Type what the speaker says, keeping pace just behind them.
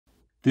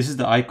This is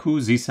the IQOO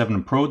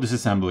Z7 Pro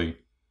disassembly.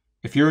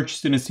 If you're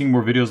interested in seeing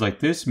more videos like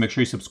this, make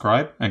sure you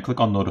subscribe and click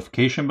on the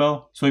notification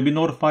bell so you'll be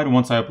notified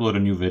once I upload a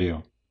new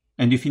video.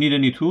 And if you need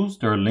any tools,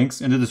 there are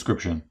links in the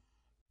description.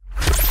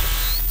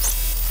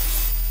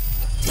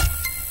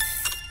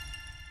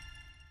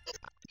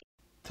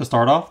 To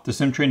start off, the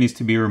SIM tray needs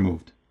to be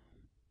removed.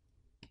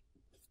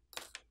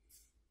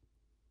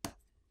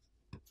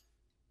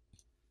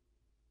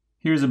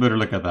 Here's a better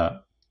look at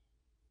that.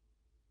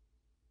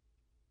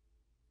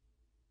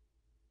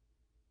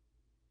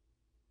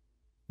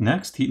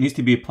 Next, heat needs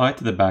to be applied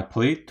to the back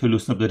plate to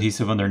loosen up the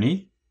adhesive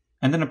underneath,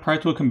 and then a pry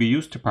tool can be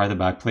used to pry the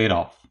back plate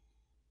off.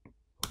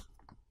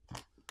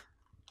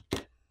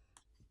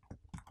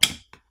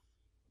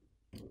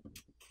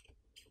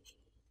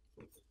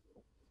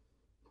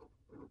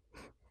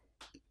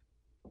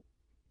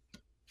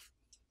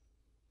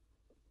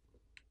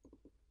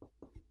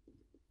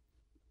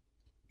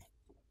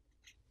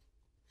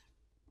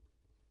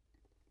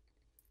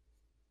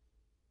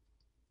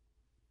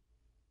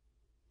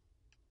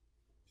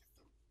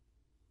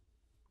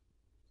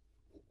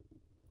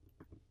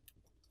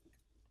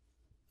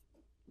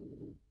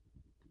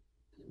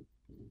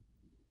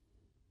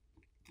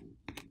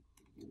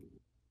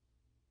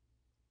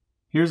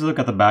 Here's a look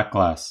at the back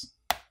glass.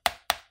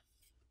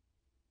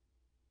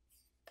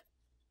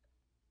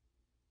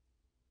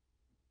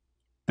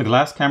 The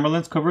glass camera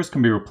lens covers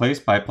can be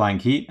replaced by applying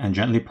heat and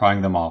gently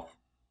prying them off,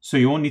 so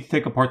you won't need to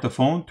take apart the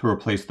phone to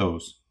replace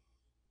those.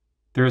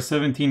 There are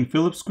 17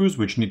 Phillips screws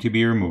which need to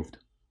be removed.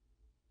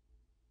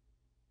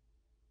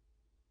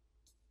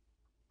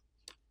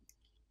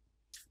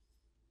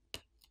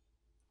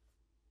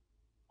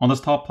 On this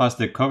top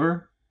plastic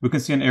cover, we can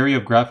see an area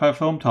of graphite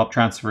film to help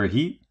transfer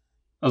heat,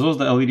 as well as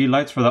the LED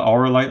lights for the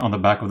hour light on the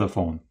back of the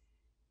phone.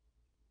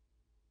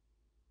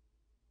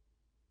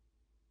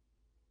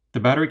 The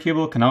battery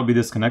cable can now be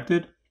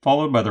disconnected,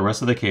 followed by the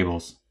rest of the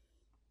cables.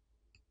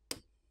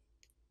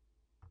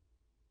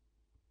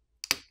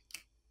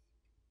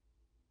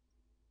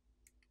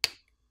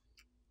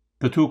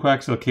 The two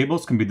coaxial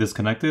cables can be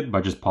disconnected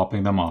by just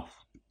popping them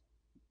off.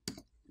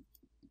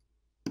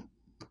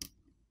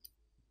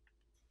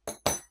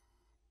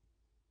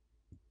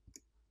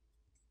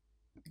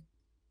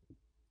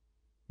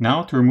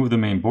 Now, to remove the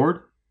main board,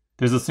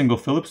 there's a single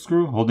Phillips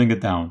screw holding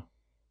it down.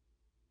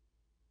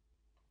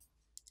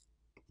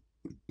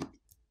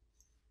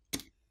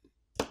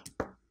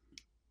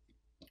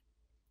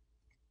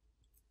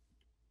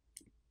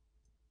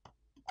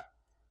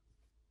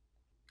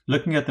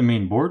 Looking at the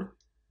main board,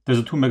 there's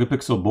a 2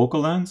 megapixel bokeh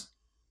lens,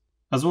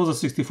 as well as a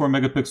 64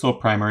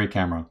 megapixel primary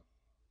camera.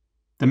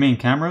 The main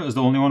camera is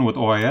the only one with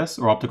OIS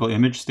or optical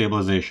image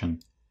stabilization.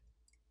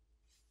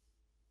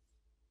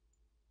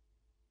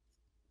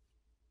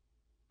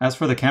 As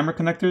for the camera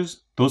connectors,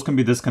 those can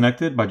be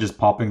disconnected by just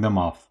popping them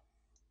off.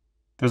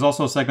 There's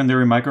also a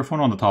secondary microphone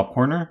on the top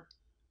corner,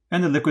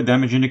 and the liquid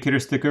damage indicator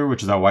sticker,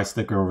 which is that white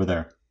sticker over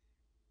there.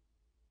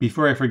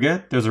 Before I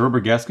forget, there's a rubber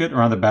gasket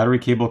around the battery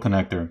cable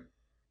connector.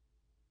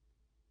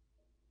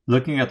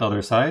 Looking at the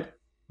other side,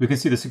 we can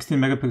see the 16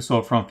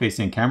 megapixel front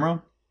facing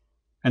camera,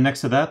 and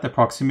next to that, the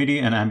proximity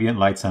and ambient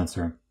light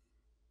sensor.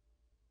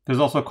 There's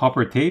also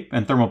copper tape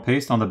and thermal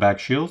paste on the back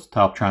shields to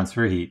help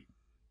transfer heat.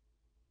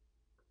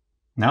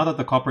 Now that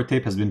the copper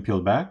tape has been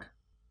peeled back,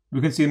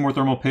 we can see more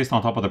thermal paste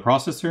on top of the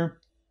processor,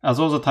 as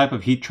well as a type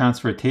of heat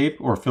transfer tape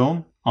or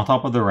film on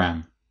top of the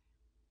RAM.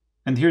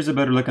 And here's a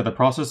better look at the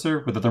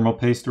processor with the thermal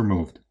paste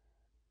removed.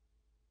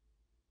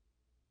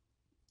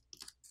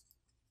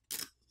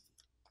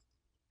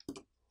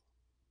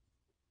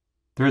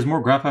 There is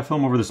more graphite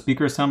film over the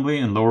speaker assembly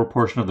and lower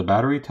portion of the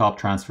battery to help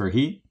transfer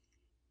heat.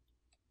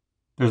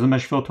 There's a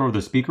mesh filter over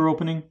the speaker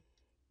opening.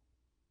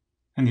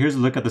 And here's a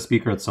look at the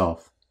speaker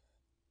itself.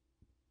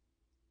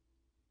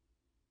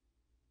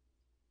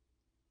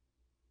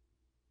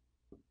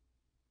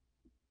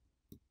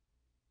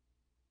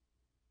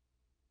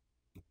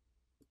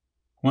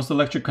 Once the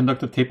electric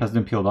conductive tape has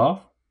been peeled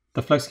off,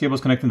 the flex cable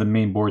is connecting the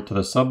main board to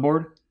the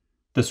subboard,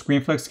 the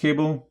screen flex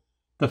cable,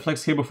 the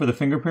flex cable for the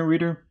fingerprint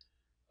reader,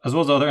 as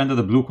well as the other end of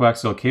the blue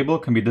coaxial cable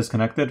can be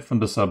disconnected from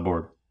the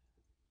subboard.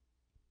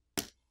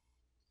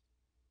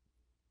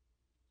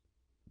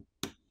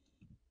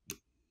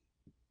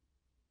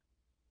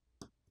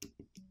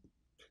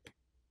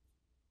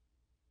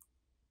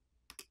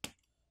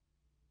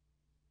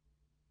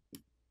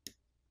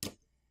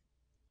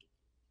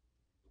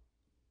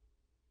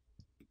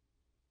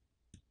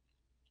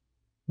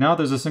 Now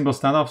there's a single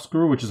standoff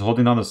screw which is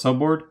holding down the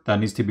subboard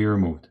that needs to be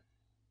removed.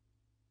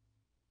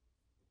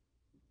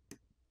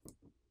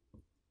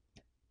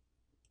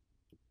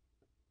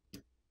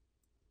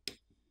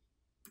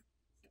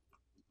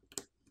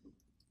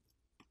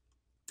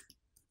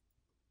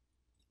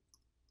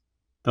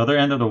 The other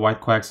end of the white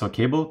coaxial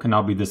cable can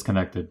now be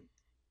disconnected.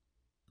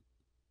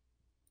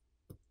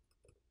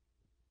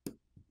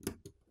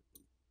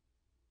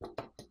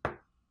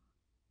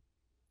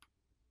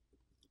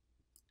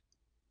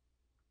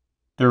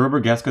 There are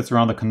rubber gaskets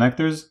around the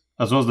connectors,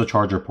 as well as the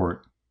charger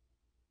port.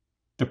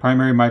 The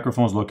primary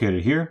microphone is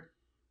located here,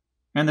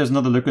 And there's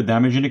another liquid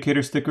damage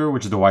indicator sticker,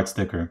 which is the white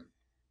sticker.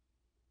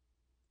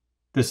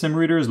 The SIM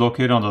reader is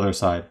located on the other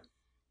side.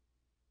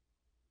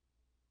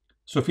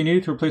 So if you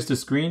needed to replace the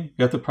screen,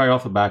 you have to pry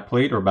off the back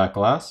plate or back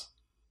glass.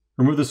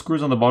 Remove the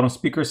screws on the bottom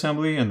speaker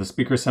assembly and the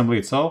speaker assembly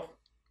itself.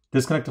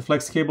 Disconnect the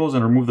flex cables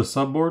and remove the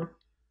subboard,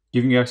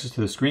 giving you access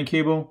to the screen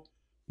cable.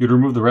 You'd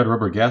remove the red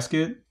rubber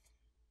gasket.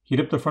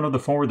 Heat up the front of the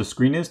phone where the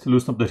screen is to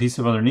loosen up the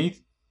adhesive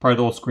underneath. Pry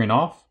the old screen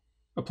off.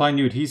 Apply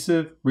new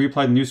adhesive.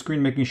 Reapply the new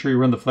screen, making sure you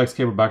run the flex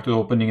cable back to the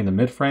opening in the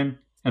mid frame,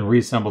 and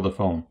reassemble the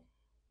phone.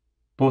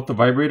 Both the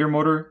vibrator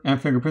motor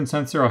and fingerprint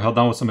sensor are held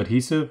down with some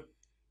adhesive,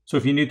 so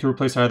if you need to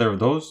replace either of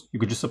those, you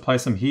could just apply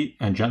some heat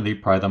and gently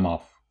pry them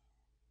off.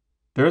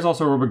 There is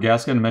also a rubber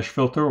gasket and mesh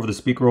filter over the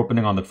speaker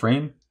opening on the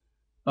frame,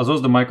 as well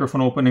as the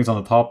microphone openings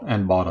on the top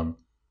and bottom.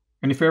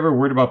 And if you're ever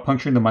worried about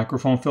puncturing the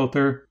microphone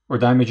filter or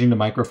damaging the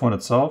microphone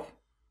itself,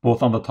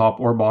 both on the top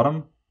or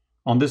bottom,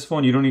 on this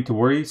phone you don't need to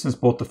worry since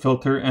both the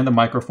filter and the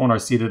microphone are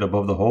seated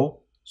above the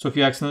hole, so if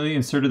you accidentally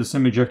inserted the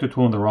SIM ejector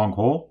tool in the wrong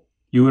hole,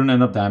 you wouldn't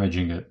end up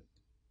damaging it.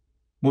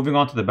 Moving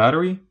on to the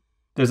battery,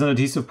 there's an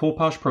adhesive pull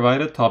pouch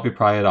provided to help you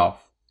pry it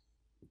off.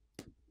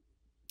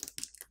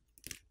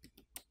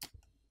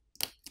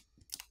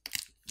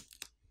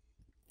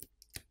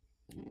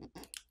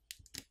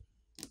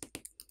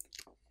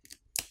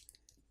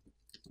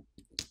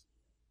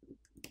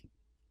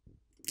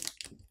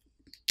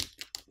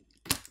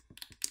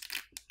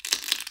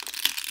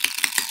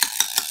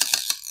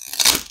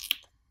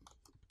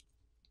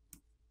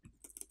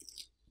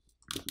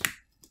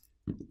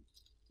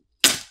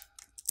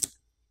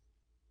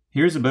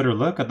 Here's a better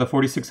look at the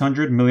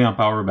 4600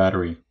 mAh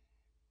battery.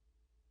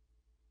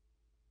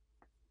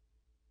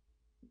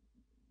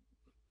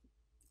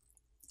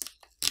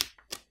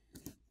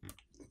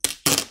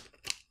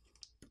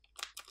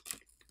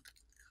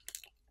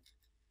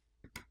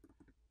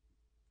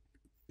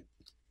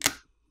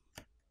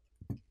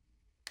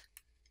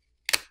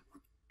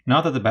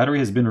 Now that the battery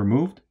has been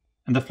removed,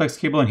 and the flex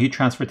cable and heat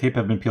transfer tape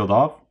have been peeled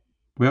off,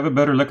 we have a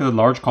better look at the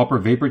large copper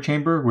vapor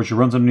chamber which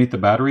runs underneath the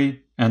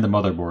battery and the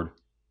motherboard.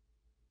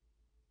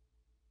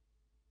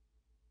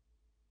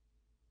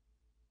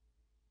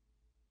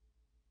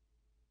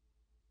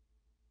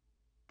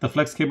 The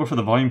flex cable for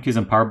the volume keys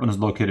and power button is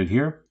located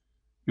here.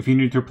 If you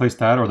need to replace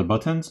that or the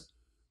buttons,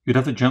 you'd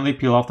have to gently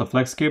peel off the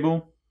flex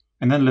cable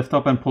and then lift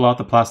up and pull out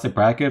the plastic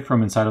bracket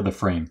from inside of the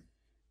frame.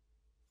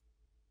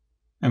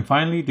 And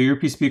finally, the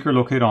earpiece speaker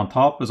located on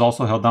top is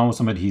also held down with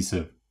some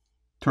adhesive.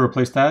 To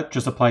replace that,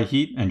 just apply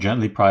heat and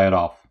gently pry it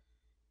off.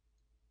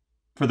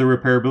 For the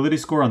repairability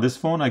score on this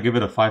phone, I give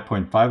it a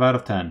 5.5 out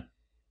of 10.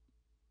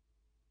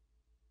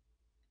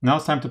 Now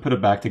it's time to put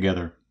it back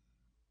together.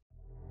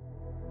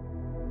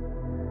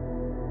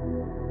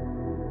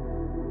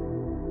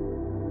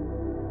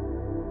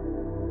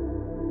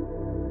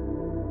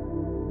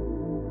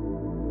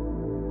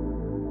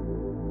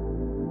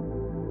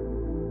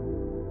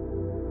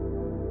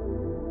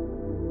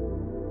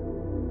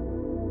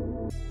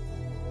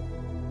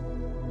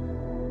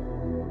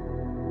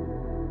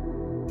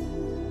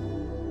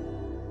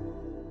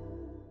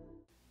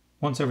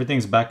 Once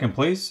everything's back in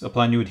place,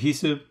 apply new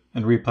adhesive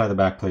and reapply the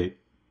back plate.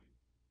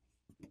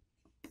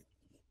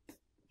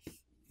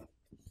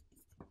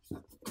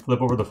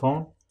 Flip over the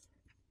phone,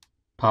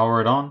 power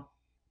it on,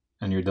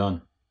 and you're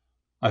done.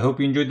 I hope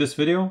you enjoyed this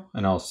video,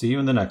 and I'll see you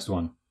in the next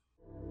one.